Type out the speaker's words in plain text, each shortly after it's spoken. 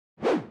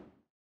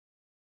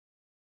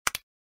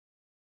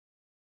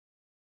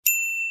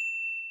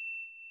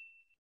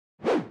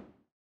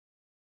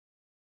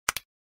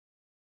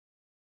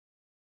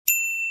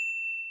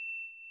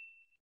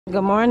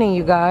Good morning,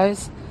 you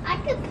guys. I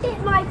could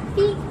put my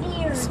feet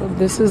there. So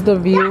this is the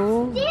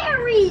view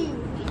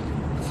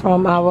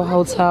from our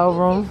hotel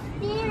room.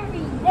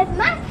 It's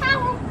my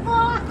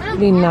powerful.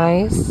 Pretty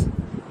nice.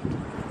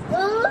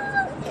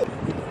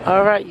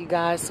 All right, you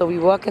guys. So we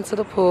walk into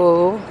the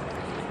pool.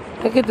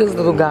 Look at this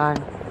little guy.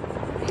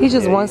 He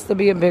just wants to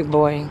be a big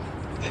boy.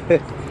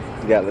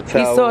 Got the towel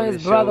he saw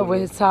his brother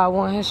with his towel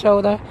on his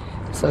shoulder,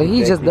 so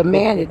he just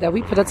demanded that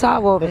we put a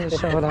towel over his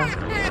shoulder.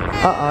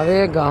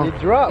 There you go.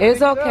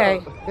 It's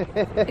okay.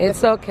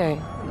 It's okay.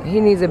 He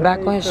needs it back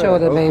on his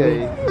shoulder,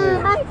 baby.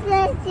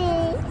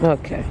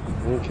 Okay.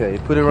 Okay,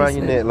 put it around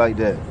your neck like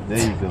that. There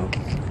you go.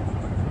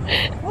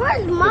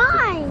 Where's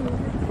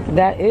mine?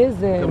 That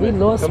is it. We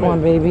lost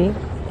one, baby.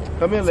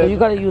 Come here, so you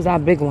gotta use our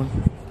big one.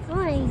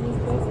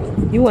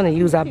 You wanna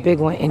use our big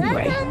one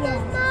anyway.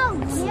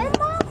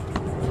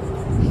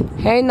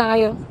 Hey,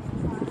 Naya.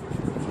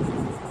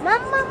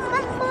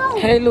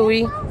 Hey,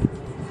 Louie.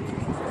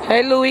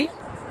 Hey, Louie.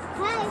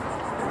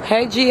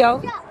 Hey,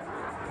 Gio.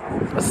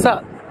 What's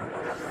up?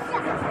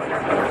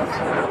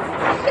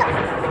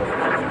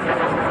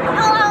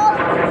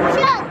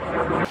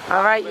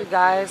 All right, you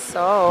guys.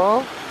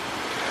 So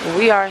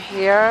we are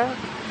here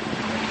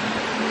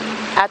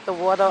at the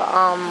water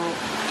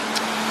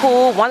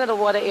pool, one of the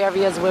water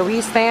areas where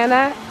we stand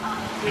at,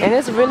 and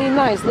it's really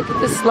nice. Look at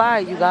this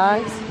slide, you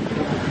guys.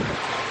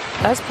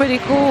 That's pretty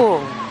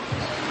cool.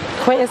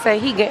 Quentin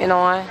said he getting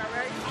on.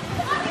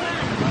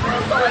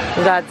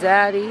 We got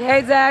Daddy.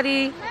 Hey,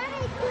 Daddy.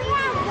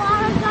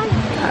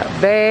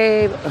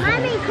 Babe.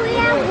 Mommy, can we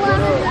have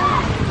water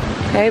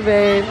guns? Hey,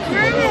 babe.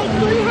 Mommy,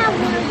 can we have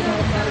water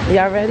guns?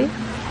 Y'all ready?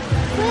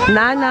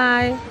 Nine.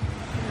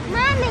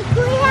 Mommy, can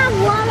we have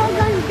water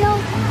guns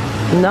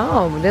though?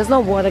 No, there's no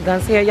water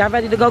guns here. Y'all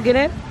ready to go get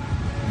in?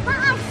 But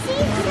I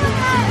see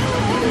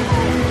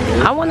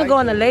somebody. I want to go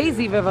on the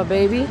lazy river,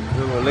 baby. You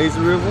want a lazy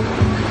river?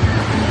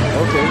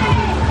 Okay.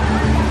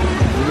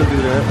 We can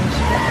do that.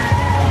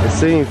 It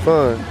seems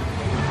fun.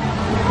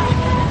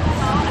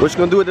 What you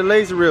gonna do with the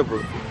lazy river?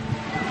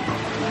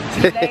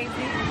 Lazy.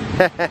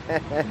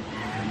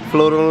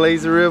 Float on the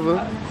lazy river.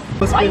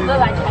 Why you look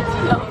like that?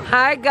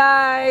 Hi,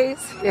 guys.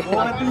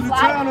 Going through the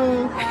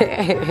tunnel.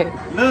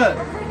 Look.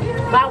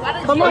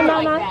 Come on,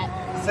 Mama.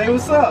 Say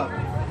what's up.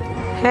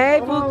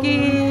 Hey,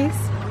 Bookies.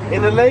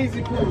 In the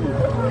lazy pool.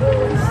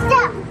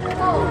 Stop.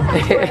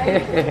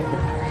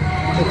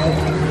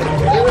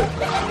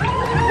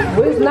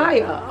 Where's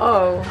Naya?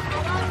 Oh.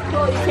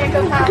 You can't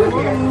go past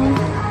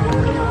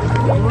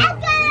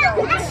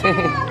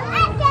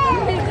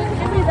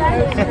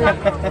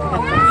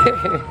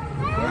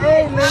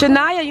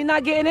Shania, you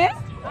not getting it?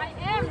 I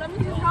am. Let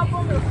me just help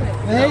him real quick.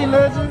 Hey,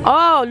 legend.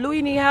 Oh,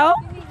 Louis need help?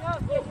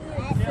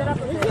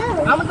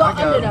 I'm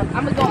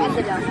gonna go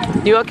under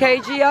them. You okay,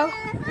 Gio?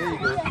 There you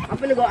go. I'm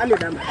gonna go under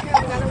them.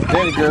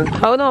 There you go.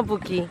 Hold on,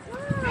 Bookie.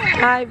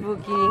 Hi,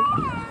 Bookie.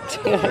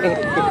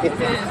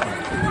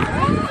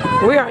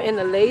 We are in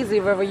the lazy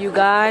river, you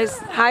guys.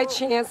 Hi,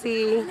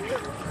 Chancey.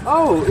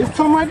 Oh, it's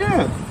come right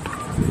there.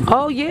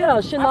 Oh, yeah,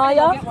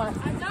 Shania.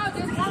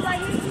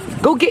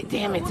 Go get,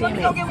 damn it.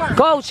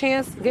 Go,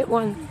 Chance, get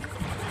one.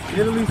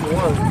 Get at least one.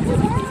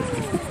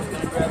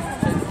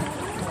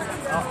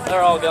 Oh,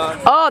 they're all gone.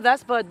 Oh,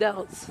 that's for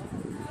adults.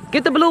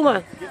 Get the blue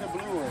one. Get the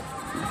blue one.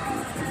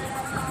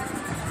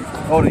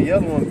 Oh, the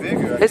yellow one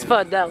bigger. It's for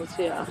adults,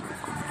 yeah.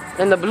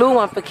 And the blue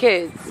one for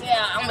kids.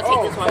 Yeah, I'm gonna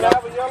take this one. Can I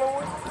have a yellow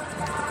one?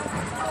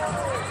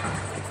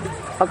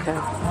 Okay.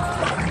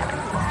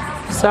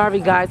 Sorry,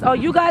 guys. Oh,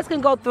 you guys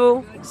can go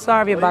through.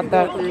 Sorry about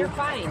that. You're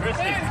fine.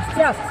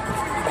 Yes.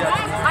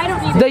 I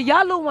don't need The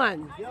yellow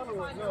one.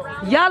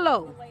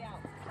 Yellow.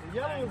 The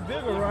yellow is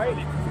bigger, right?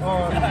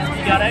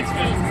 You got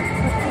extras.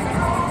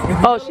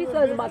 Oh, she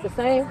says it's about the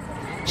same.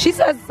 She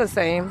says it's the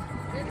same.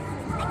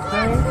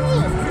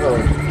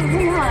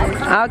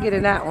 I'll get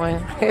in that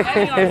one.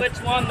 Depending on which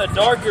one, the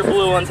darker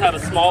blue ones have a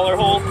smaller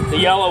hole. The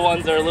yellow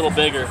ones are a little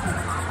bigger.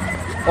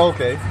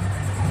 Okay.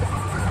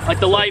 Like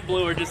the light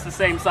blue are just the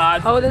same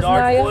size. Oh, this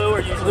dark Naya? blue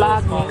are usually a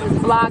little smaller.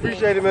 Vlogging.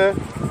 Appreciate it, man.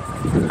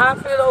 I'll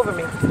put it over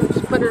me.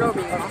 Just put it over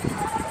you.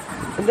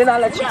 And then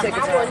I'll let you take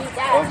it down.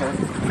 Okay.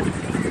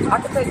 I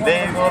can take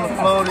There you go on the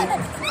floaty.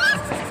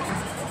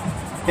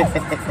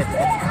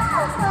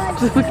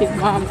 Look at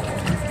Mom.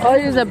 Oh,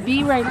 there's a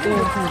bee right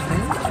there. I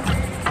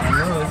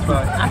know it's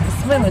fine. I can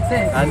swim with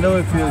this. I know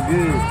it feels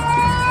good.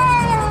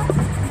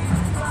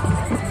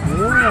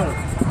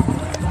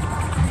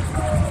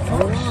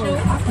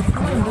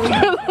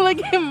 Yeah.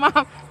 Look at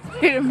Mom.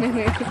 Wait a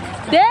minute.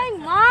 Dang,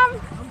 Mom.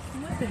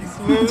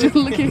 Just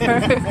look at her.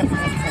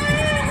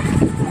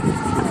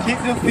 Kick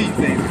the feet,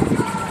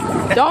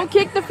 baby. Don't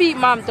kick the feet,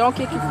 Mom. Don't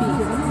kick your feet.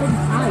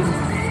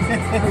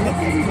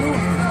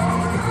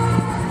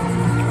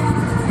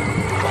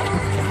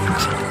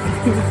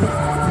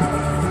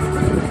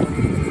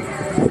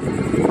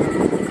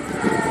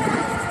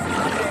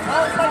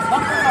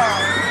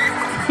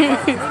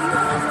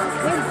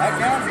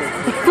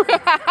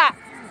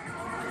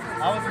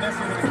 I was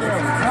messing with the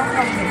camera.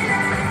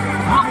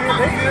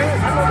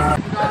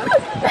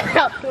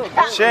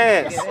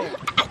 Chance.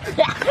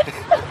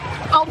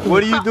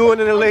 What are you doing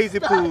in the lazy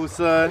pool,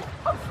 son?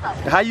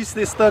 How you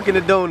still stuck in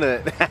the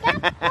donut?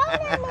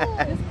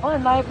 Oh,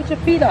 now put your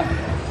feet up.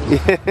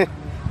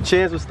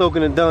 Chance was stuck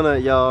in the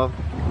donut, y'all.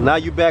 Now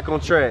you back on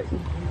track.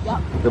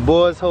 The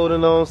boys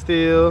holding on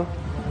still.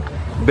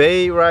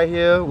 Babe right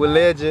here with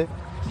Legend.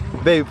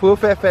 Baby, pull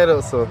Fat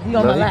up, so.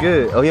 No, he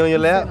good. Oh, he on your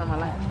lap? On my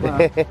lap.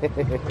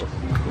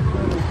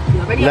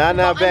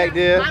 Nah, back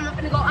there. I'm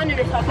gonna go under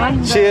this,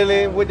 okay?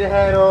 Chilling with the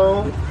hat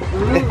on.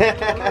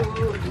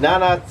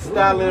 Nah,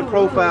 styling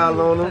profile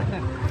on him.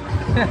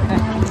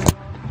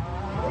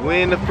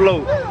 We in the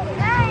float.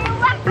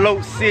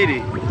 Float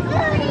City.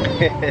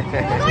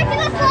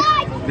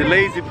 The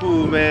lazy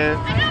pool, man.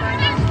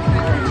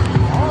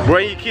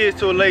 Bring your kids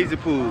to a lazy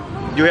pool.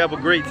 You'll have a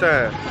great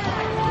time.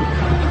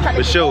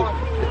 For sure.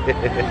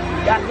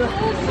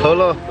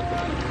 Hold on.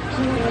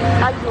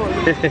 How you doing?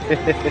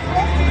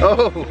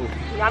 Oh.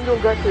 Yeah, I'm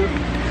doing good too.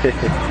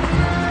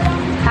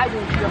 How you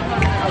doing?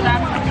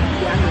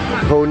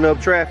 Holding up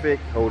traffic.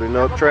 Holding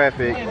up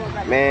traffic.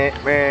 Man.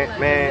 Go.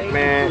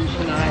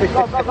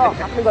 I'm gonna go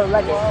to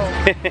Legend.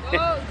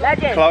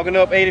 Legend. Clogging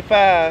up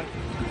 85.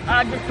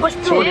 Just push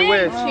through. 20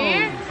 West.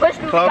 Push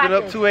through. Clogging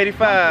up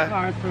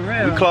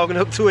 285. We clogging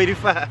up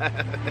 285.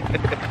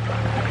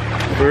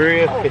 For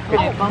real.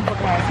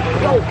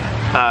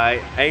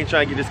 Alright, I ain't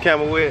trying to get this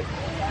camera wet.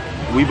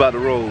 We about to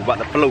roll, about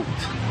to float.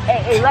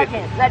 Hey,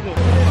 Legend.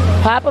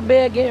 Papa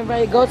Bear getting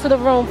ready. Go to the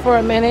room for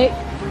a minute.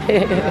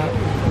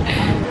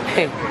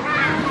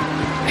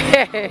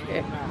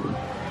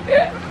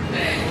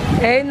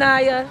 Hey,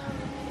 Naya.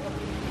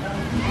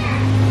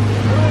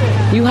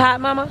 You hot,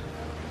 mama? Nah,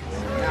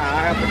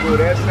 I have to go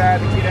that side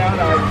to get out,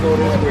 or I have to go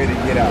this way to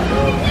get out.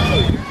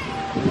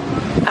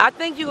 I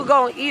think you were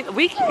going either.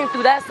 We came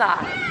through that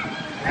side.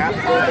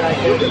 After go back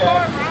that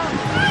side,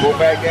 go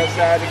back that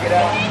side to get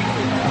out.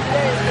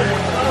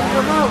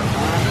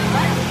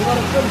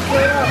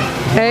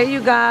 Hey,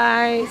 you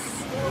guys.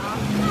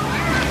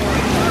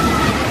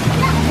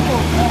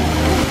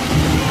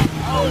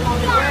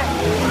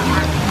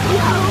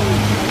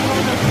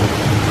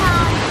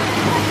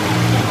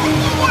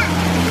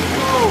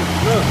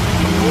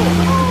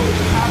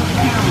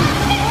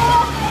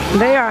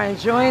 They are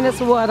enjoying this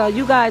water.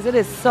 You guys, it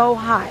is so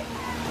hot.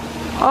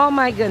 Oh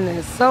my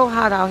goodness, so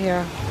hot out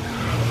here.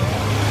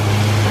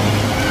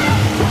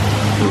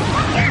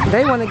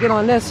 They want to get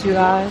on this, you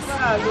guys.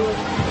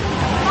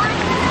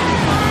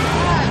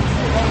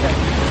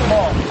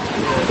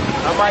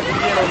 I might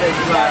get on that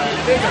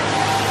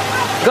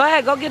slide. Go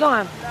ahead, go get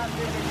on.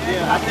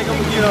 Yeah, I think I'm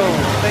gonna get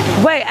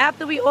on. Wait,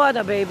 after we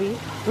order, baby.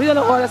 We're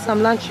gonna order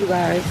some lunch, you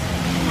guys.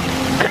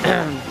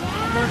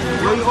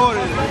 What you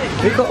ordering?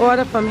 We can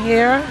order from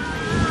here,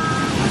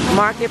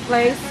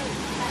 Marketplace.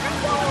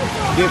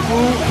 Get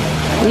food?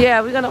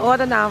 Yeah, we're gonna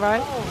order now,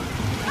 right?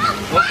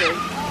 Okay.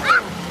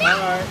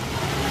 Alright.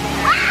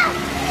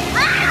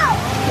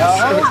 Y'all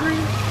hungry?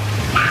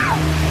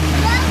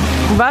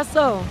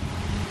 Russell,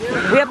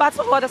 we're about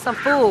to order some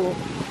food.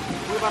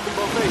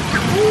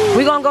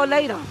 We're gonna go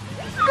later.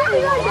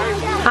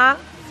 Huh?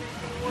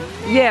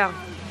 Yeah.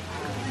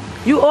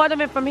 You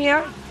ordering from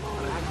here?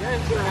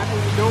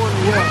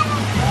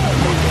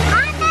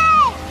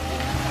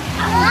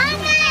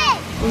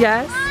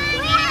 Yes.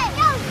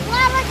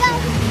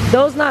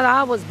 Those not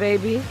ours,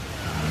 baby.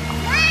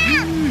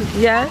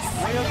 Yes.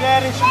 Where your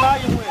dad and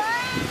Shania went?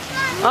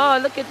 Oh,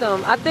 look at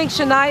them. I think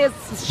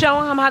Shania's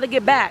showing him how to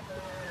get back.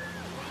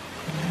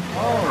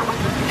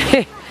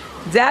 Oh.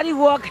 Daddy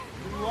walk.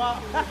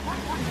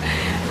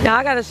 Now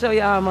I gotta show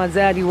y'all how my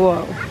daddy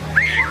walk.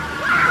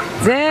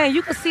 Dang,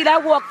 you can see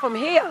that walk from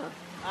here.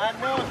 I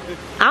know.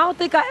 I don't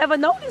think I ever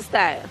noticed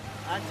that.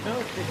 I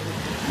know.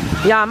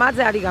 Y'all, my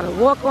daddy gotta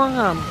walk on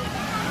him.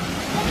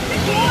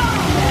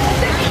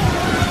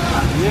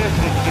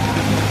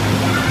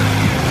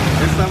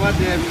 That's how my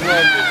dad be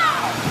walking.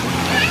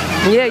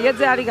 Yeah, your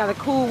daddy got a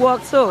cool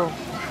walk too.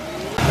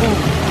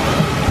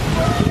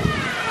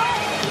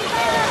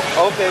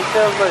 Okay,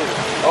 tell us later.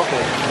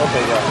 Okay,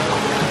 y'all.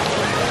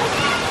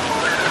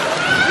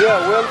 Yeah,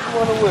 well, you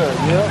want to wear,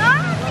 yeah?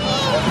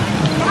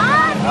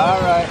 All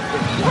right.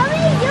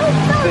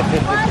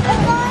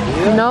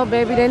 Yeah. No,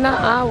 baby, they're not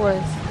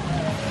ours.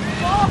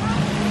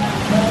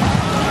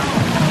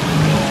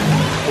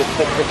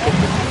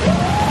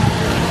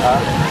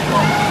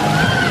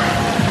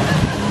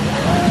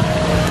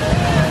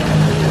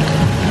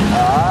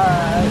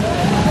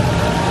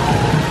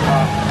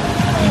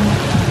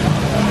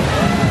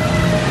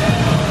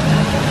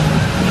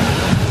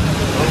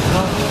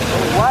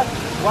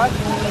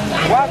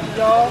 Watch,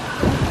 y'all.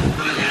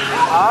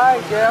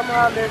 Alright, yeah, I'm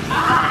hollering.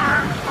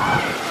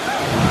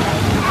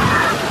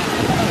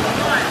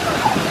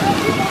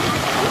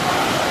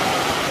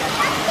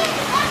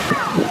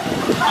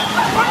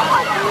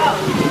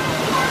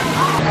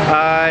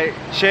 Alright,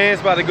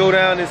 Chance about to go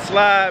down this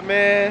slide,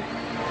 man.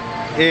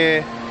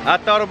 And I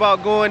thought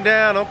about going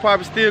down. I'm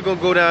probably still gonna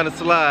go down the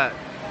slide.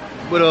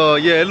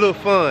 But yeah, it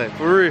looked fun,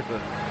 for real.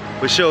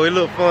 For sure, it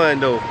looked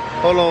fun though.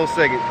 Hold on a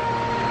second.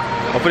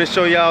 I'm finna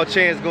show y'all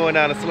Chance going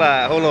down the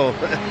slide. Hold on.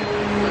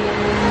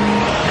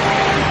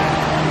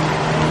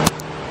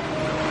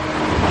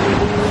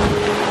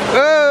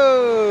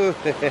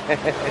 Yep.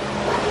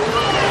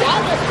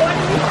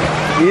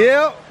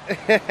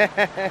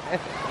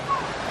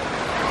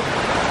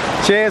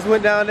 Chance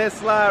went down that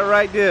slide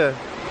right there.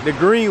 The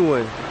green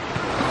one.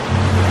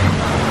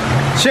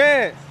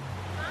 Chance.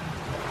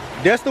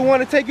 That's the one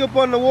to take you up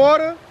on the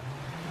water?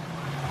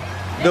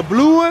 The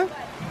blue one?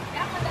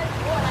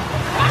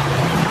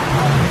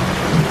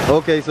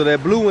 Okay, so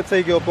that blue one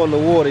take you up on the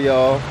water,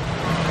 y'all.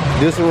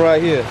 This one right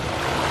here.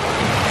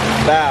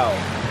 Bow.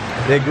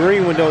 That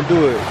green one don't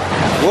do it.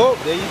 Whoa,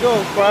 there you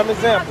go. Prime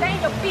example.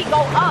 Then your feet go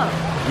up.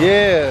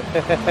 Yeah.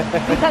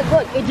 Because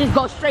look, it just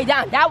goes straight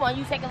down. That one,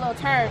 you take a little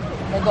turn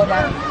and go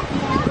down.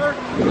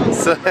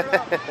 So,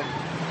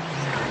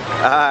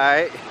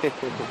 alright.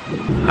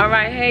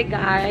 Alright, hey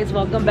guys,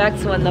 welcome back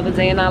to another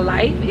day in our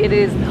life. It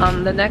is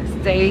the next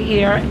day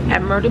here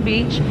at Myrtle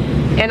Beach.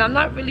 And I'm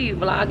not really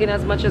vlogging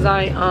as much as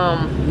I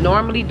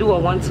normally do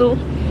or want to.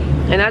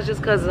 And that's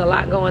just because there's a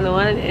lot going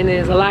on and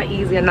it's a lot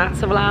easier not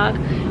to vlog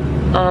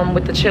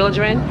with the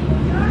children.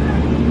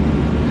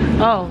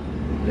 Oh,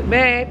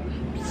 babe,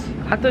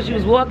 I thought you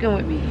was walking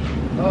with me.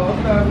 Oh,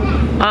 okay.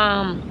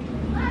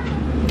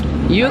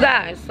 You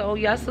guys, so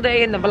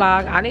yesterday in the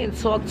vlog, I didn't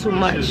talk too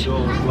much.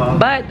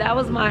 But that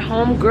was my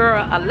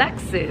homegirl,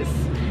 Alexis.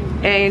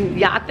 And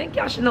yeah, I think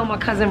y'all should know my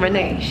cousin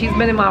Renee. She's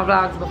been in my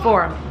vlogs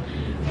before.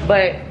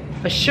 But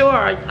for sure,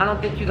 I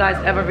don't think you guys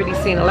ever really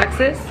seen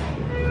Alexis.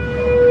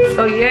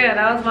 So yeah,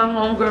 that was my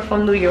homegirl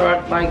from New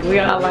York. Like, we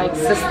are like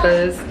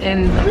sisters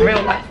in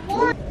real life.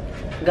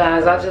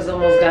 Guys, I just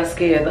almost got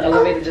scared. The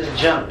elevator just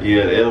jumped.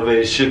 Yeah, the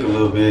elevator shook a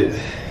little bit.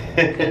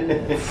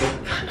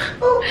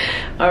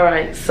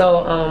 Alright,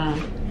 so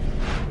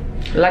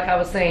like I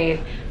was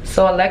saying,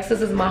 so Alexis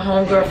is my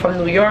homegirl from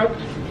New York.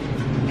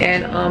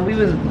 And we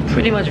was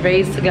pretty much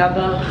raised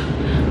together.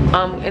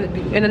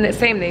 In the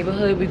same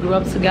neighborhood. We grew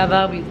up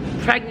together, we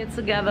pregnant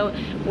together.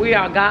 We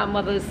are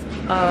godmothers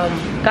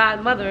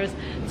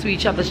to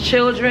each other's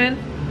children,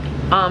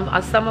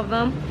 some of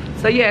them.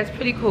 So yeah, it's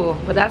pretty cool,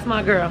 but that's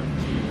my girl.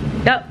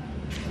 Yep.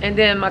 And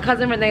then my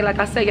cousin Renee, like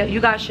I said, you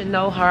guys should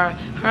know her.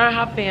 Her and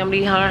her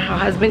family, her and her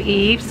husband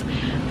Eves,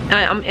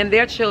 and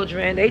their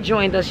children, they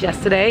joined us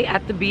yesterday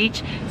at the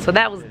beach. So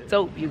that was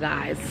dope, you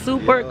guys.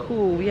 Super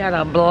cool. We had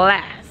a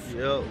blast.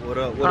 Yep, what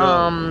up, what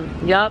up?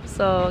 Yep,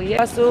 so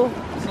yeah.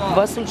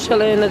 Basu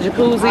chilling in the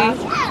jacuzzi. I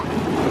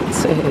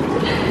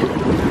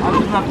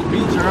was at the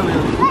beach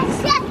earlier.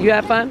 You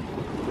had fun?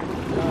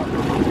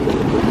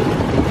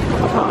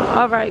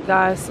 Alright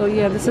guys, so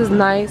yeah, this is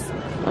nice.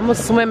 I'm gonna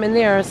swim in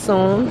there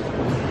soon.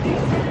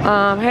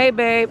 Hey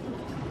babe.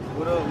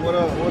 What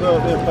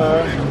up,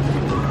 Empire?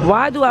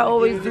 Why do I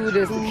always do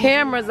this? The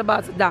camera's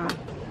about to die.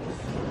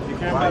 You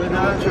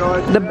can't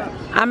charge.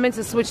 I meant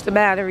to switch the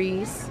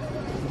batteries.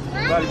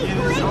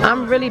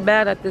 I'm really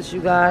bad at this,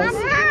 you guys.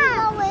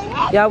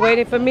 Y'all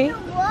waiting for me?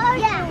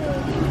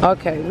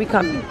 Okay, we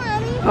coming.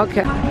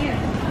 Okay.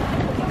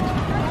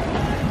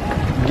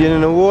 Get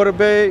in the water,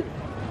 babe.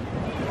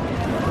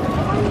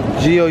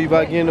 Gio, you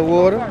about to get in the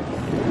water?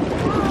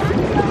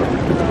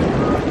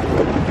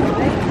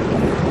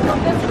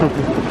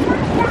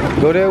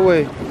 Go that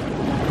way.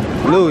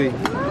 Louis,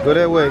 go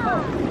that way.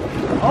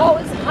 Oh,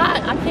 it's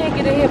hot. I can't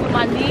get in here with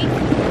my knee.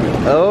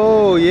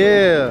 Oh,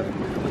 yeah.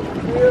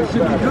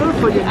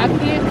 I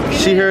can't.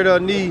 She hurt her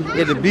knee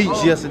at the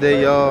beach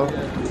yesterday, y'all.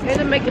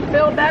 It'll make it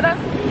feel better.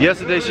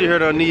 Yesterday she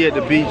hurt her knee at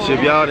the beach.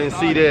 If y'all didn't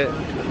see that,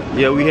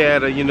 yeah, we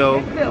had a, you know,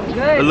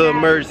 a little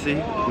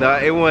mercy. Now,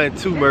 it wasn't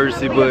too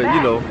mercy, but,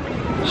 you know,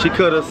 she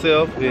cut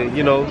herself and,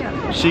 you know,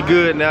 she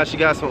good now. She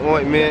got some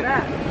ointment.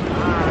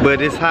 But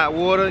this hot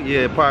water,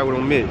 yeah, it probably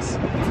won't mix.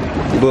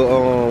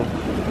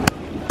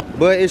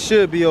 But it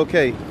should be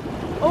okay.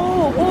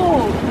 Oh,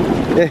 oh.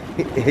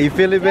 You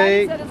feel it,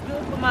 babe? Daddy said it's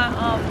good for my,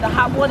 the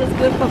hot water is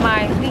good for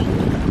my knee.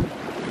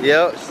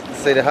 Yep,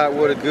 say the hot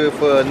water good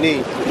for her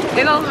knee.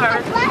 It don't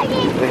hurt.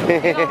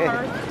 It don't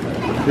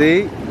hurt.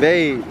 See,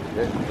 babe,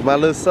 my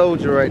little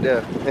soldier right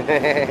there.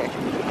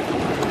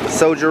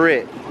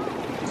 Soldierette.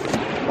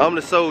 I'm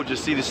the soldier,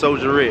 see the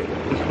soldierette.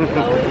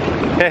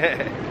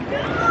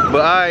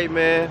 But alright,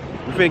 man,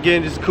 we finna get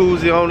in this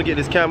jacuzzi. I want to get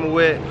this camera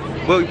wet,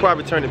 but we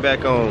probably turn it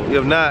back on.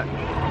 If not,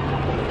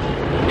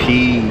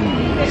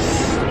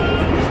 peace.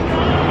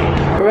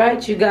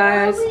 Right, you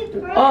guys.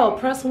 Oh,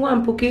 press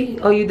 1, Pookie.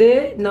 Oh, you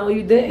did? No,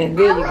 you didn't.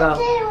 There you go.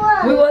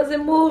 We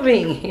wasn't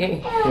moving.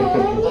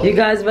 You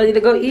guys ready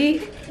to go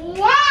eat?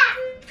 Yeah.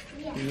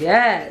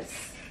 Yes.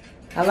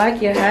 I like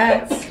your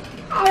hats.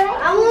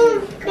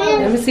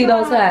 Let me see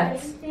those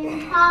hats.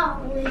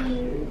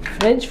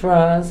 French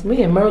fries.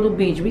 We in Myrtle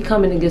Beach. We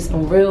coming to get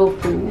some real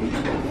food.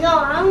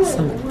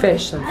 Some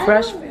fish, some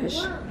fresh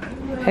fish.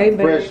 Hey,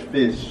 baby. Fresh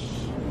fish.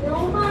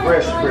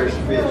 Fresh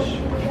fish.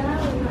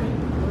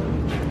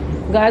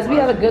 Guys, we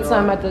had a good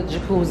time at the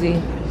jacuzzi.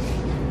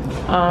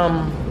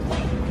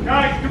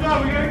 Guys, come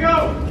on, we gotta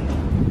go.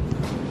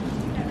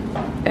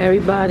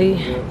 Everybody.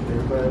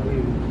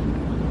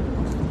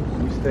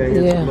 We stay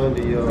here Yeah. till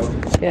Monday, y'all.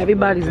 Yeah,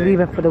 everybody's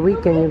leaving for the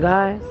weekend, you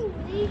guys.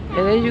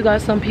 And then you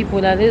got some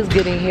people that is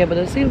getting here, but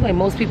it seems like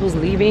most people's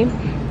leaving.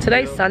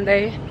 Today's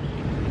Sunday.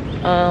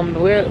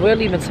 We're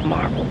leaving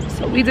tomorrow.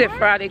 So we did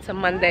Friday to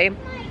Monday.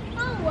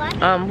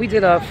 We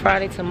did a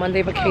Friday to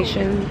Monday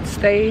vacation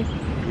stay.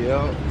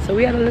 Yeah. So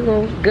we had a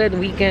little good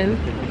weekend.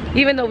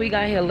 Even though we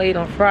got here late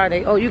on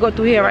Friday. Oh, you go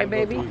through here, right,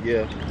 baby?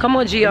 Yeah. Come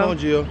on, Gio. Come on,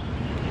 Gio.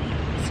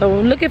 So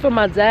I'm looking for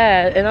my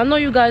dad, and I know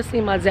you guys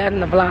seen my dad in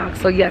the vlog.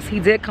 So yes, he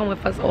did come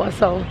with us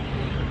also.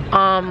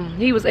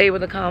 He was able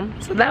to come,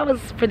 so that was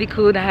pretty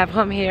cool to have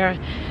him here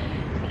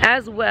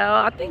as well.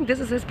 I think this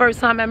is his first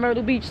time at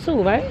Myrtle Beach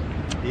too, right?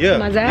 Yeah.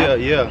 My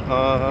dad? Yeah.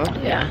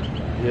 Yeah.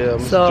 Yeah,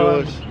 Mr.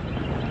 So, George.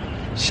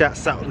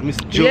 Shouts out to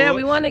Mr. George. Yeah,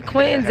 we wanted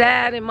Quinn,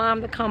 Dad, and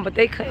Mom to come, but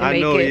they couldn't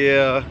make it. I know,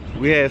 yeah.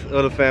 We had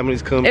other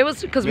families come. It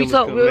was because we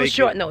were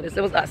short notice.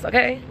 It was us,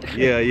 okay?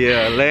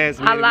 Yeah. Last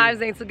minute. Our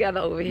lives ain't together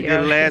over We here.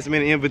 did a last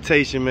minute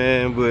invitation,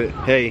 man, but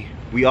hey,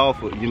 we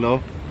offered, you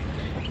know.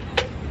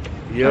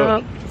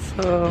 Yeah.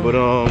 But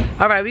all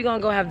right, we gonna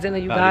go have dinner,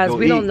 you guys.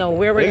 We don't know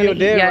where we're gonna eat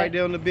dad yet. Right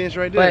there on the bench,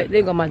 right there. But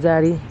there go my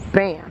daddy.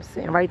 Bam,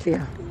 sitting right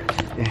there.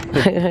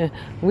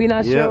 We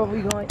not sure what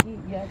we gonna eat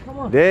yet. Come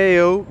on. There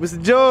you,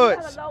 Mr. George.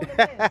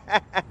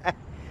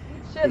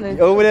 Chilling.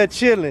 Over there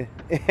chilling.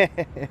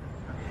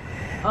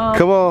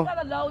 Come on.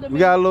 We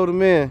gotta load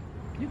them in.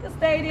 You can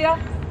stay there.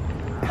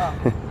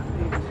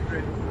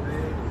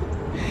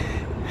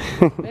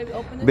 Baby,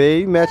 open it.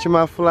 Babe, matching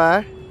my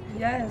fly.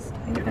 Yes.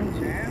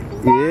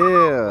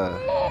 Yeah,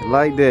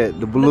 like that.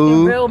 The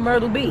blue. Real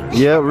Myrtle Beach.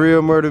 Yeah,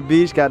 real Myrtle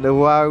Beach. Got the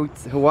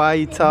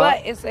Hawaii top.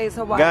 But it says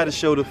Hawaii. Gotta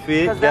show the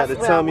fit. Got the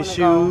tummy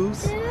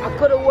shoes. I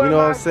could have worn. You know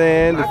what I'm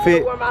saying? The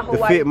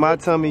fit my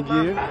tummy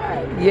gear.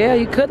 Yeah,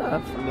 you could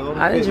have. You know,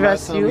 I didn't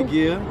dress you.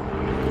 Gear.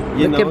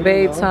 Look at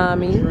babe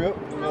Tommy. You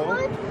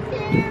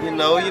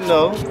know. You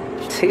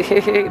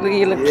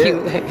look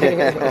cute.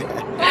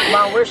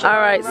 All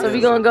right, so we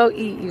gonna go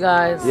eat, you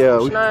guys. Yeah.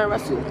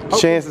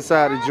 Chance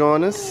decided to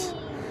join us.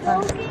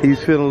 He's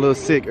feeling a little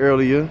sick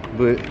earlier,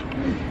 but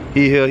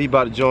he here. He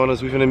about to join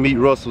us. We finna meet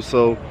Russell,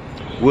 so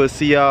we'll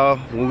see y'all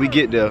when we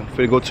get there.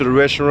 Finna go to the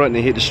restaurant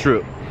and hit the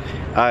strip.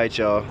 All right,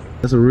 y'all.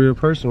 That's a real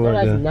person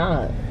right there.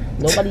 No,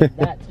 that's not. Nobody's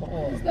that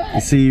tall.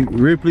 You see,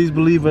 please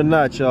believe it or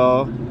not,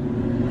 y'all.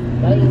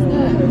 That is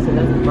that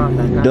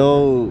person. That's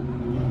Dude.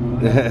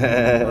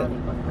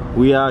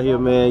 We out here,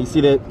 man. You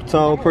see that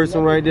tall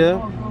person right there?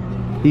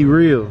 He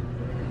real.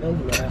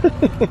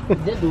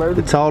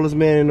 The tallest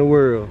man in the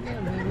world.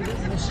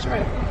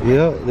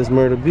 Yeah, this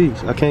Myrtle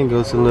Beach. I can't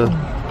go to the.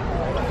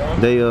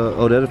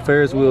 Oh, there's a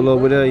Ferris wheel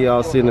over there.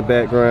 Y'all see in the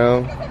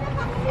background.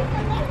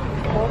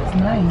 It's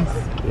nice.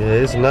 Yeah,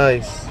 it's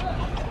nice.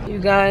 You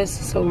guys,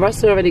 so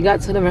Russell already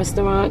got to the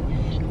restaurant,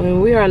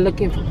 and we are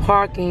looking for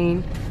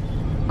parking.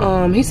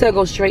 He said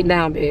go straight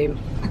down, babe.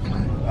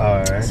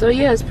 All right. So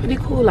yeah, it's pretty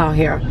cool out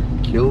here.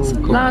 It's a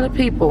lot of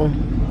people.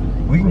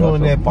 We can go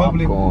in that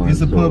public.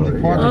 It's a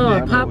public parking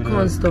lot. Oh,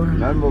 popcorn store.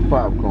 Nothing but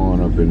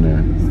popcorn up in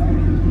there.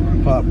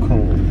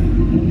 Popcorn.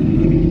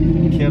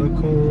 Kettle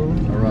corn.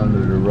 Around the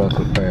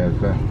Russell Pass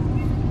back.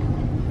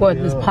 What,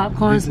 this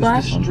popcorn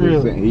spot?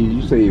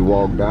 You say you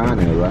walk down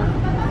there, right?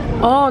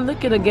 Oh,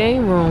 look at the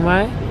game room,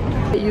 right?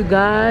 You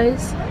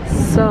guys,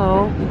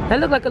 so that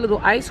looked like a little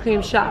ice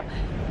cream shop.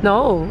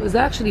 No, it's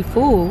actually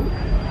food.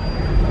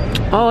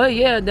 Oh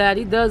yeah,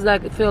 Daddy does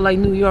feel like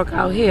New York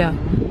out here.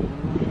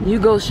 You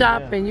go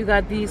shopping, you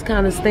got these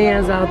kind of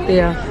stands out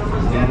there.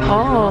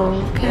 Oh,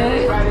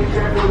 okay.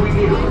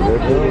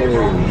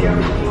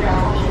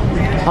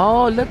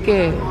 Oh, look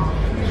at.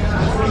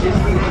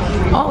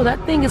 Oh, that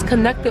thing is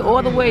connected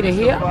all the way to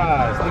here. Look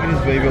at this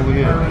baby over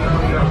here.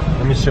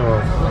 Let me show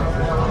him.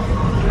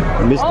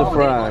 Mr.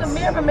 Fries. Oh, the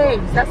Mirror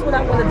Maze. That's what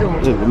I want to do.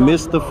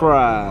 Mr.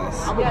 Fries.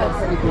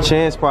 Yes.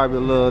 Chance probably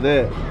love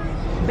that.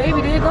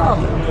 Baby, there you go.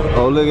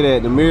 Oh, look at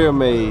that, the Mirror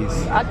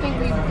Maze. I think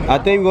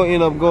we're gonna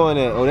end up going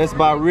there. Oh, that's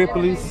by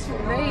Ripley's.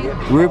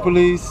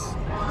 Ripley's,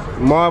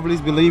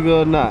 Marvelous, believe it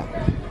or not.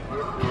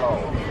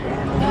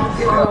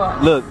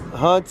 Look,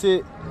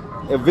 Haunted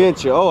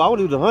Adventure. Oh, I want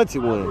to do the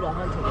Haunted one.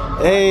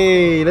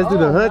 Hey, let's do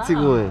the Haunted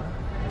one.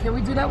 Can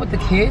we do that with the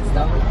kids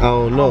though? I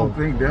don't know. I don't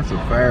think that's a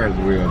Ferris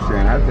wheel,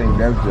 Shan. I think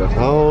that's just.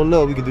 I don't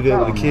know. We can do that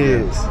with the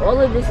kids. All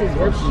of this is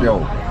What's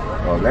show?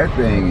 Oh, that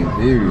thing is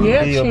huge.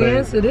 Yeah,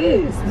 Chance, it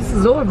is. This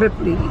is all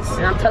Ripley's.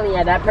 And I'm telling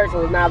you, that person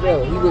was not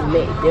real. He was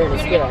made. They're in the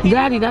scale.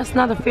 Daddy, that's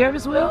not a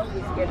Ferris wheel?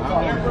 I've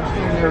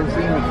never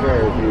seen a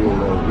Ferris wheel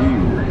that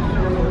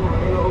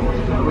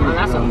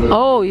huge.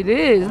 Oh, it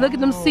is. Look at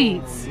them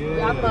seats.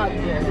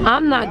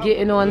 I'm not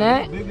getting on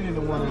that.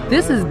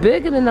 This is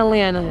bigger than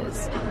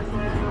Atlanta's.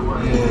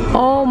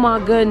 Oh my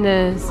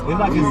goodness. It's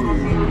like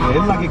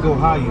it go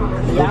higher. A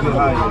little bit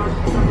higher.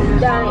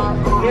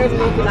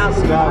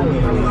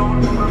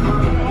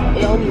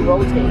 It only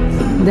rotates.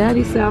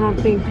 Daddy said I don't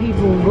think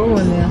people will go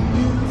in there.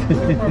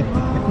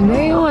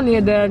 They on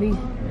there, Daddy.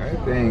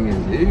 That thing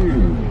is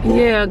huge.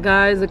 Yeah,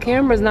 guys, the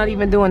camera's not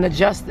even doing the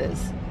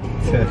justice.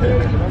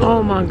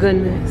 Oh my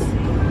goodness.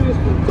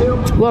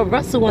 Well,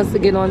 Russell wants to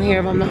get on here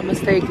if I'm not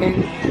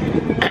mistaken.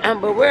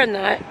 But we're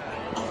not.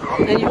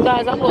 And you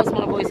guys, I lost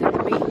my voice at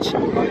the beach.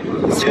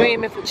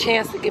 Screaming for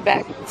Chance to get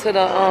back to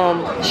the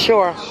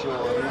shore.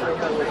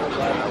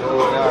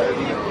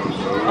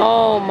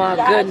 Oh my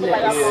goodness.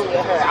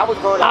 I was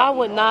going I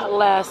would not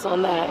last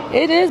on that.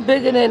 It is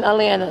bigger than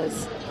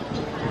Atlanta's.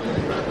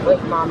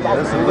 Wait, Mom,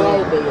 that's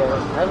way bigger.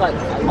 That's like,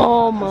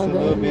 Oh my A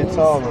little bit goodness.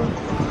 taller.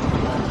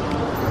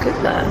 Look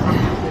at that.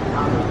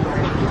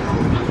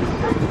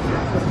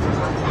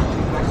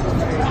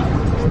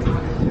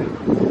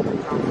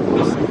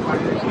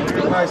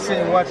 Everybody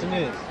sitting watching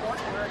this.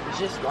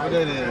 just What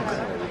that is?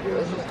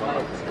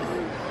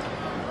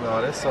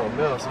 No, that's something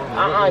else.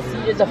 see,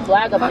 there's a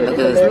flag up there. Look at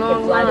There's this an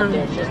American long flag up line.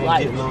 there. It's just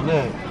like, Getting on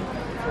that.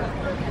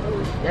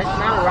 that's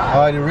not right.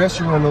 All right, the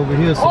restaurant over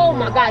here. Oh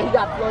somewhere. my God, he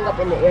got flung up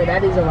in the air.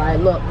 That is a ride.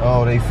 Look.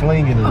 Oh, they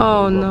flinging it.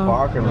 Oh no.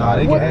 Parking lot.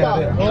 They What can the?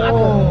 have that.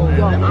 Oh,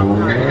 yo,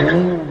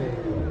 I'm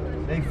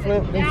They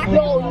flip. They Yo, flinging he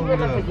over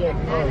went up there. again.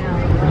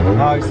 All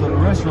right, so the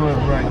restaurant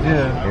right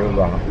there.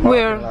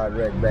 Where?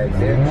 Back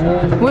there.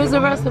 Where's the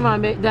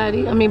restaurant,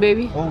 Daddy? I mean,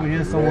 baby. Over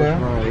here somewhere.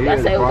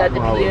 That's it was at the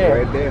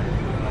Pier. Right there.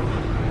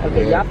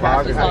 Okay, y'all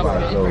pass this off.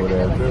 Over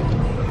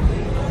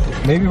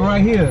there. Maybe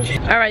right here.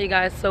 All right, you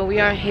guys. So we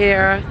are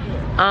here.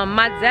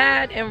 My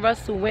dad and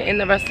Russell went in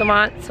the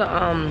restaurant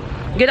to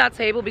get our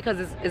table because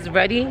it's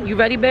ready. You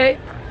ready, babe?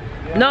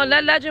 No,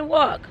 let Legend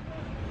walk.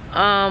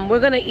 We're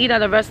gonna eat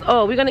at a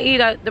we're gonna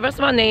eat at the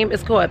restaurant name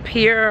is called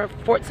Pier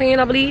 14,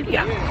 I believe.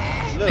 Yeah,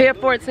 Pier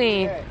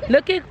 14.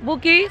 Look at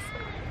Bookies.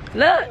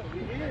 Look.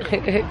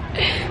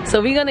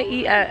 So we're gonna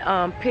eat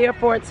at Pier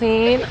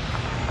 14.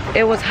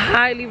 It was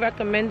highly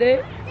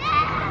recommended,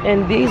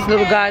 and these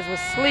little guys were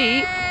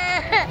asleep.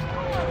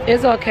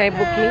 It's okay,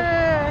 Bookie.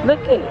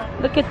 Look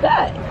at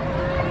that.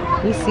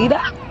 You see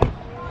that?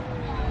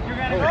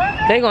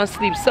 They gonna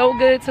sleep so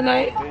good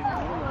tonight.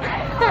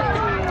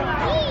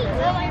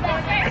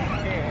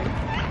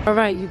 All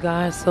right, you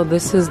guys, so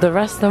this is the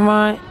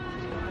restaurant.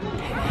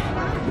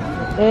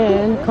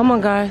 And come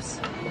on, guys.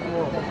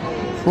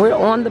 We're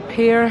on the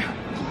pier.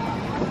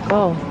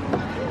 Oh,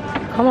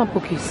 come on,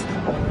 Bookies.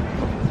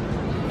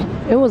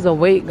 It was a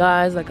wait,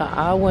 guys, like an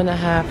hour and a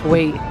half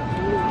wait.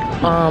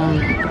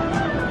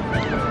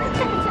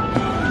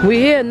 We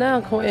here now,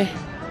 Quentin.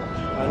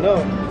 I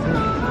know.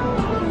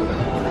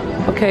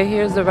 Okay,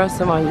 here's the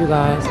restaurant, you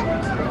guys.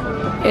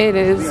 It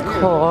is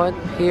called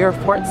Pier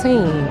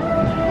 14.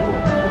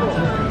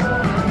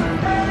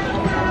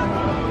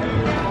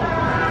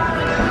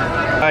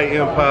 Hi,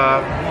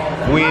 Empire.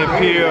 We in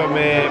Pier,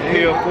 man.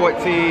 Pier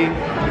 14.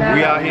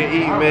 We out here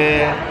eating,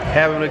 man.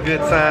 Having a good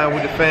time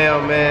with the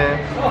fam, man.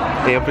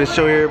 And I'm finna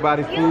show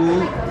everybody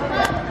food.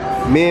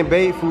 Me and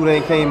Babe food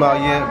ain't came out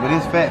yet, but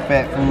it's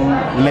fat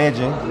food.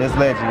 Legend. That's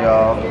legend,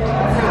 y'all.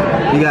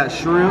 We got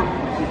shrimp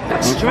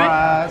with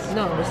fries.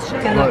 No, it's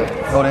chicken nuggets.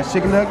 Oh, that's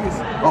chicken nuggets?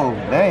 Oh,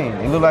 dang.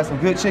 They look like some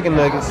good chicken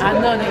nuggets. I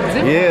know they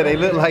different. Yeah, they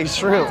look like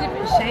shrimp.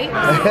 Different shapes.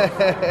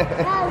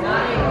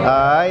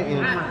 Alright,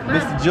 and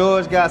Mr.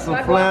 George got some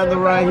flounder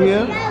right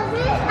here.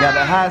 Got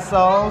the hot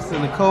sauce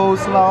and the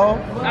coleslaw.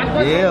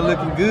 Yeah,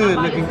 looking good,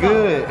 looking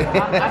good.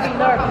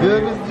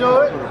 Good, Mr.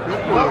 George?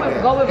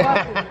 Go with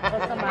Russell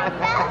or somebody.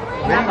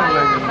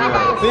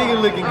 Finger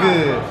looking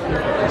good.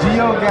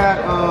 Gio got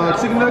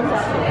chicken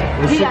nuggets.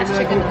 He got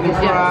chicken and nuggets,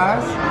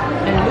 fries.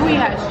 And Louis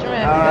has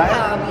shrimp. Alright.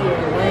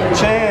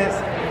 Chance,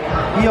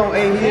 he on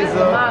 8 his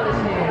up.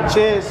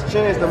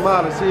 Chance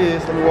demolished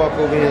his. Let me walk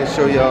over here and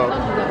show y'all.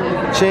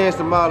 Chance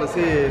demolished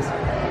his.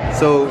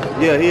 So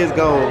yeah, he is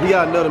gone. He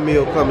got another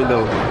meal coming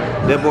though.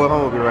 That boy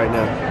hungry right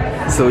now.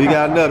 So he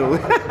got another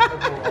one.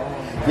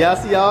 Y'all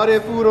see all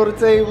that food on the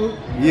table?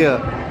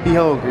 Yeah, he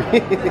hungry.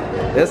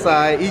 That's all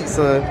right, eat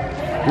son.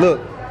 Look,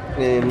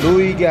 and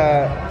Louis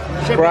got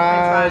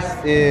fries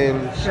and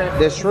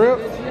that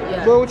shrimp.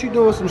 Boy, what you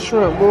doing with some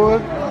shrimp, boy?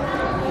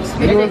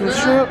 You doing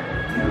some shrimp?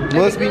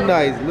 Must be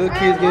nice. Little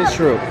kids getting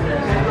shrimp.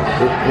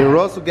 And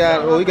Russell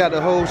got, he got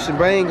the whole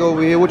shebang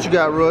over here. What you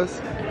got,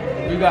 Russ?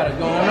 You got it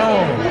going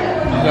on.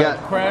 You got a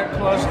crab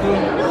cluster,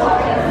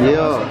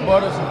 Yeah. some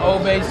butter, some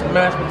Old Bay, some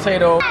mashed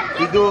potato.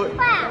 He doing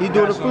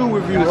the food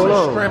review. Got Hold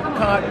some on.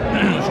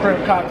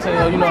 shrimp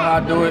cocktail. You know how I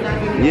do it.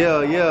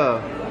 Yeah.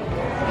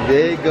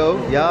 There you go.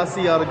 Y'all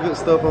see all the good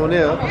stuff on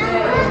there.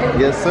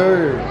 Yes,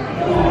 sir.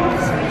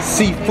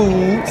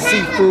 Seafood.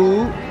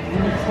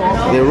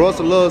 And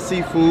Russell loves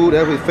seafood.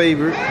 That's his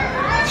favorite.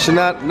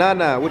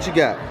 Nana, what you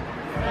got?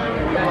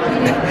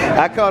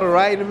 I caught her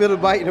right in the middle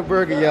biting the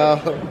burger, y'all.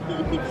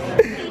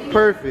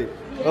 Perfect.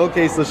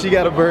 Okay, so she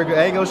got a burger.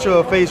 I ain't gonna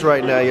show her face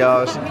right now,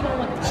 y'all.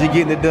 She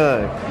getting it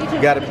done.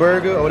 Got a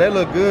burger. Oh, that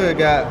look good.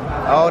 Got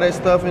all that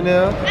stuff in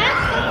there.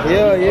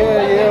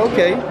 Yeah,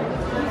 okay.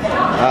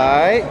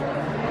 Alright.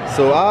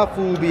 So our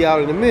food be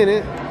out in a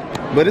minute.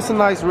 But it's a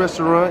nice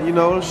restaurant, you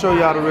know. I'll show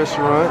y'all the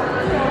restaurant.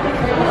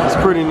 It's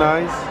pretty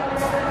nice.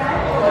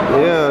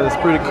 Yeah, it's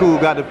pretty cool.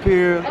 Got the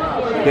pier.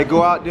 They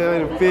go out there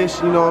and fish,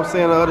 you know what I'm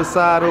saying, the other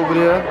side over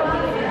there.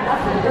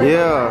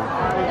 Yeah.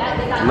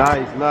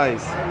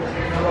 Nice.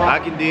 I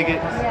can dig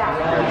it.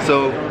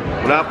 So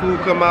when our food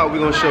come out, we're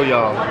gonna show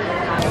y'all.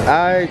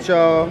 Alright,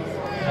 y'all.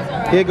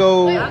 Here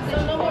go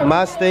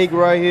my steak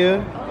right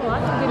here.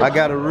 I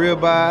got a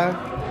ribeye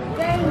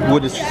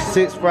with the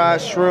 6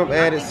 fried shrimp,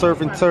 added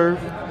surf and turf.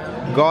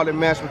 garlic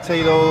mashed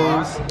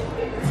potatoes,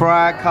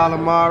 fried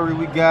calamari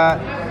we got.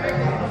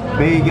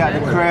 Babe got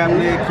the crab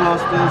leg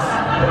clusters,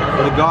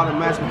 the garlic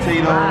mashed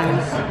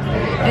potatoes.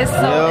 It's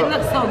so, it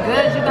looks so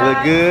good, you guys.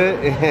 Look good.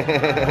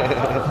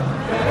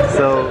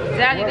 So,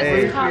 Daddy,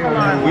 this is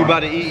calamari. we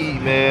about to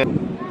eat, man.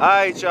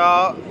 Alright,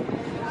 y'all.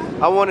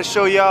 I want to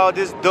show y'all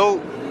this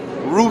dope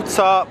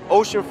rooftop,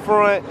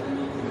 oceanfront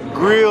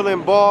grill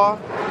and bar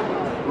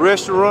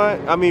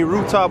restaurant. I mean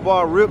rooftop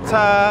bar,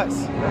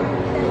 Riptides.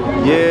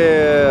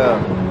 Yeah,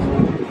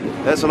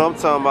 that's what I'm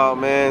talking about,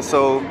 man.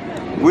 So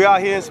we out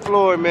here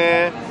exploring,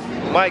 man.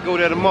 Might go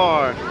there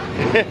tomorrow.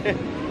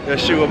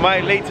 Sure,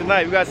 might late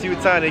tonight. We gotta see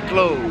what time they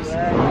close.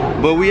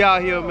 But we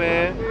out here,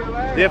 man.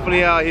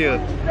 Definitely out here.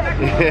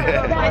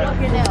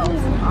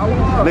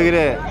 Look at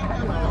that.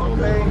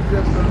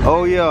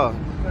 Oh yeah.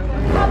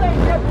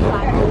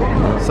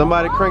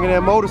 Somebody cranking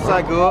that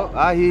motorcycle up.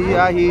 I hear you,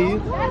 I hear you.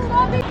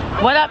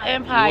 What up,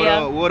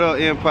 Empire? What up,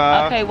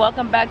 Empire? Okay,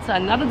 welcome back to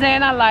another day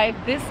in our life.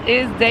 This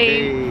is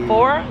day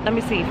 4. Let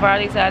me see,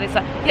 Friday, Saturday,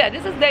 Sunday. Yeah,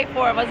 this is day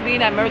 4 of us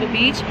being at Myrtle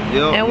Beach.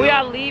 And we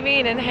are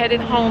leaving and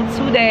headed home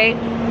today.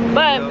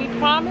 But we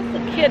promised the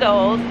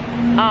kiddos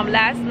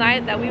last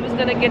night that we was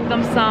gonna get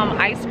them some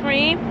ice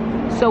cream.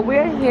 So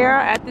we're here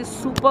at this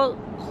super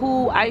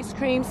cool ice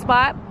cream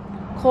spot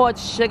called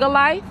Sugar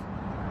Life.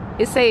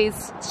 It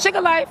says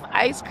Sugar Life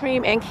ice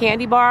cream and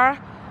candy bar.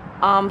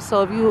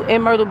 So if you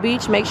in Myrtle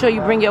Beach, make sure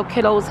you bring your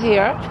kiddos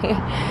here.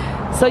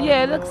 So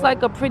yeah, it looks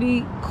like a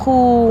pretty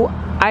cool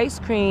ice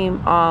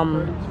cream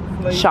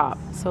shop.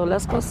 So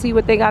let's go see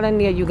what they got in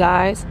there, you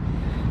guys.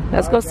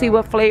 Let's go see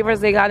what flavors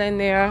they got in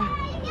there.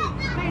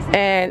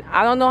 And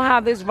I don't know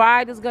how this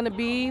ride is gonna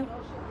be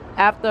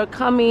after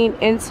coming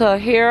into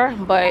here,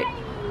 but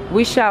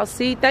we shall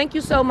see. Thank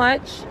you so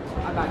much.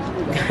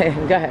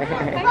 Go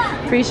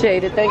ahead.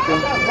 Appreciate it. Thank you.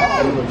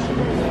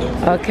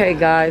 Okay,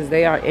 guys,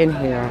 they are in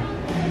here.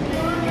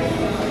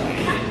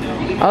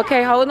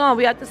 Okay, hold on.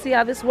 We have to see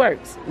how this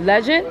works.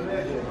 Legend?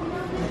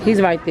 He's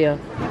right there.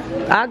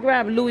 I'll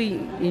grab Louis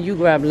and you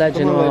grab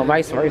Legend, or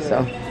vice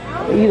versa.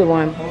 Either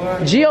one.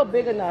 Gio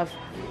big enough.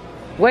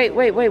 Wait.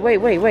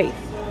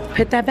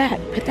 Put that back.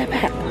 Put that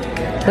back.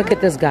 Look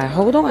at this guy.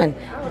 Hold on.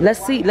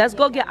 Let's see. Let's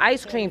go get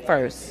ice cream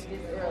first.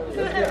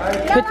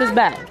 Put this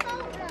back.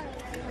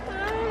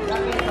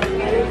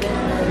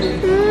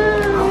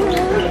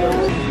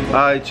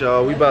 Alright,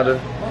 y'all, we about to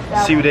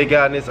see what they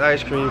got in this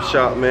ice cream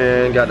shop,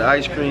 man. Got the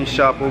ice cream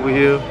shop over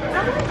here.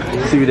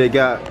 See what they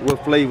got,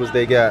 what flavors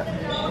they got.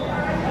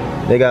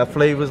 They got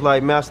flavors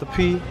like Master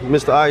P,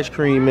 Mr. Ice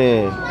Cream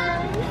Man.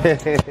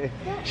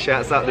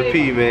 Shouts out to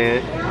P,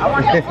 man.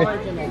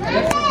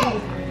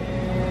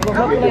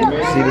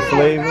 See the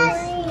flavors?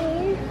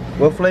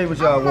 What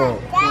flavors y'all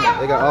want?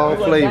 They got all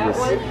flavors.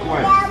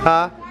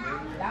 Huh?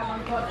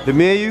 The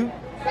menu?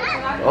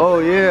 Oh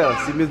yeah,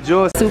 see Miss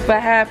Joyce. Super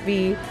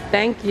happy.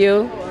 Thank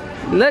you.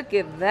 Look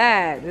at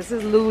that. This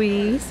is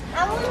Louise.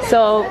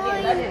 So,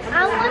 and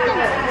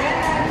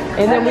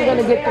then we're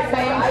gonna get the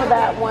same for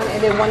that one,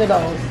 and then one of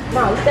those.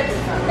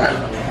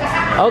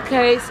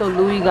 Okay, so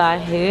Louis got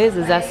his.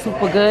 Is that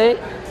super good?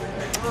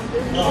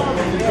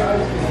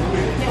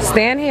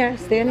 Stand here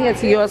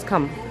till yours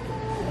come.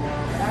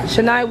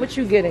 Shania, what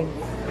you getting?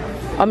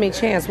 I mean,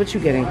 Chance, what you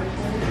getting?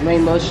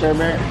 Rainbow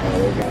sherbet.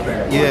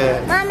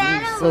 Yeah.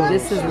 So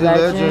this is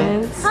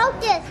Legends. Hold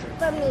this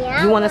for me.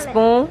 You want a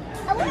spoon?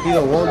 He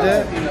don't want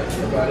that?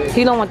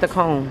 He don't want the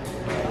cone.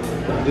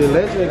 The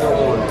Legend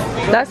don't want it.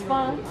 That's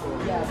fine.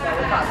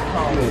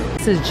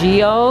 This is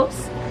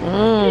Gio's.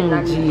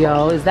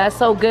 Gio. Is that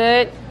so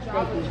good?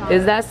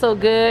 Is that so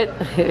good?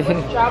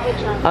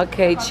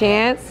 Okay,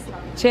 Chance.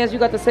 Chance, you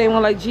got the same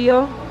one like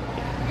Gio?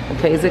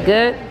 Okay, is it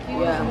good?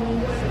 Yeah.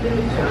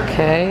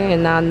 Okay,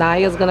 and now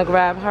Naya's gonna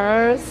grab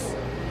hers.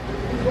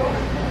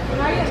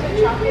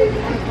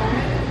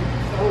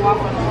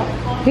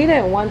 He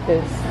didn't want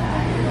this.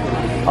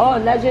 Oh,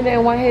 Legend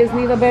didn't want his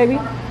neither, baby?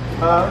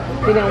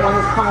 He didn't want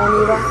his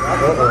cone either?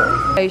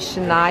 Hey,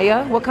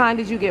 Shania, what kind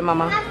did you get,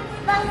 Mama?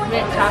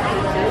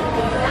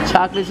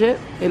 Chocolate chip?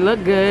 It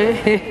looked good.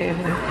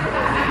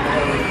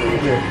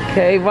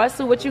 Okay,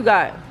 Russell, what you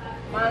got?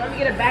 Mom, let me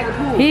get a bag of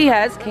food. He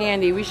has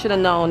candy. We should have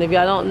known. If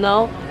y'all don't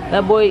know,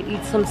 that boy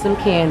eats some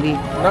candy.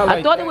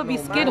 I thought it would be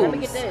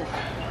Skittles.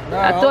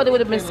 I thought it would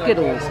have been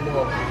Skittles.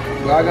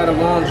 Well, I got a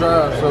long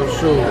drive, so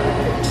sure.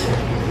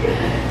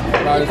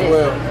 Might as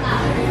well.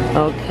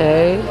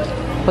 Okay.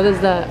 What is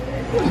that?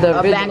 The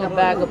original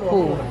bag of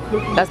poo.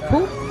 That's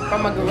poop?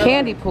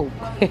 Candy poop.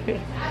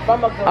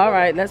 All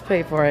right, let's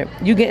pay for it.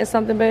 You getting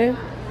something, babe?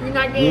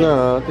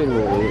 No, I think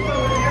we'll eat.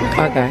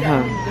 Okay,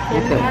 huh?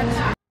 Okay.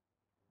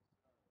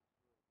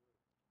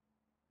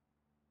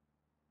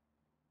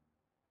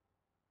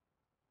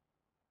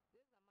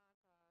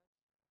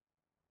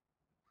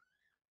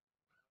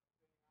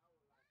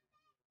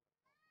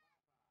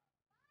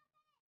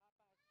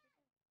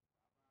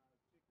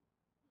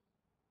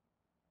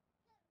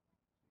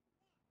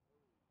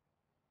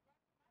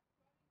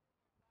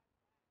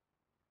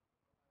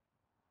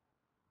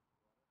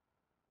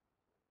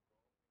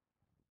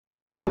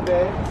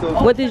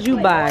 What did you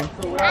buy?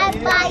 I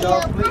buy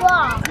the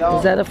frog.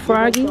 Is that a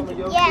froggy?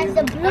 Yes,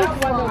 the blue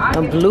frog.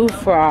 A blue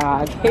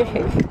frog.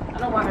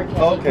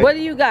 Okay. What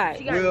do you got?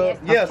 Well,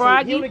 yeah, so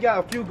froggy? he only got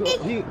a few.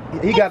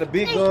 He got a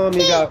big gum.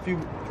 He got a few.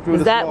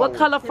 Is that what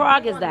color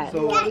frog is that?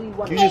 So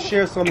you just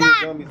share some of your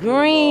gummies.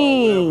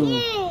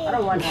 Green. I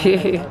don't want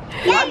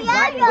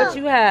What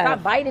you have?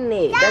 Stop biting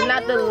it. That's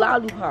not the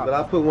lollipop. But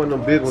I put one of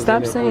them big ones.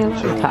 Stop in there saying for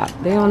you to lollipop.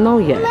 They don't know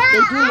yet. They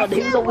do know.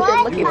 They know what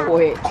they're looking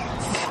for. It.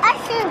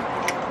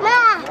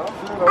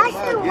 I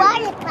should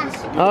water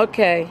plastic.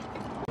 Okay.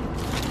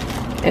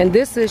 And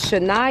this is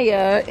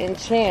Shania and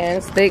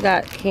Chance. They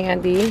got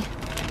candy.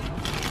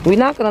 We're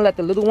not gonna let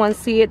the little ones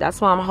see it. That's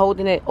why I'm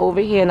holding it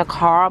over here in the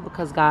car,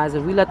 because guys,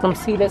 if we let them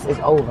see this, it's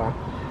over.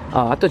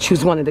 Oh, I thought you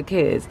was one of the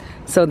kids.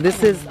 So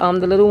this is the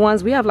little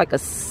ones. We have like a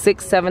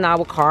 6-7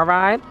 hour car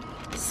ride.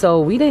 So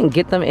we didn't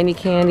get them any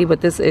candy,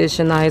 but this is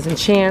Shania's and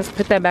Chance.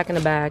 Put that back in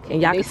the bag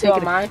and y'all can take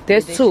it. Mine?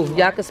 There's two.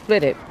 Y'all can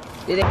split it.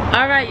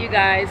 All right, you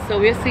guys. So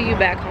we'll see you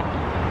back home.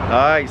 All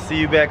right, see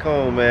you back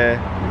home, man.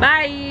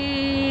 Bye.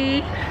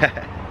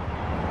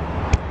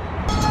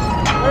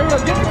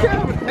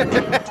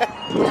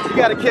 You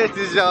gotta catch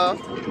this, y'all.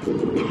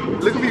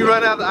 Look at me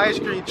run out the ice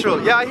cream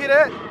truck. Y'all hear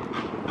that?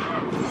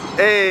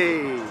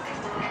 Hey.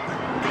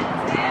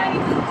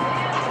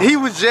 He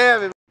was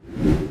jamming.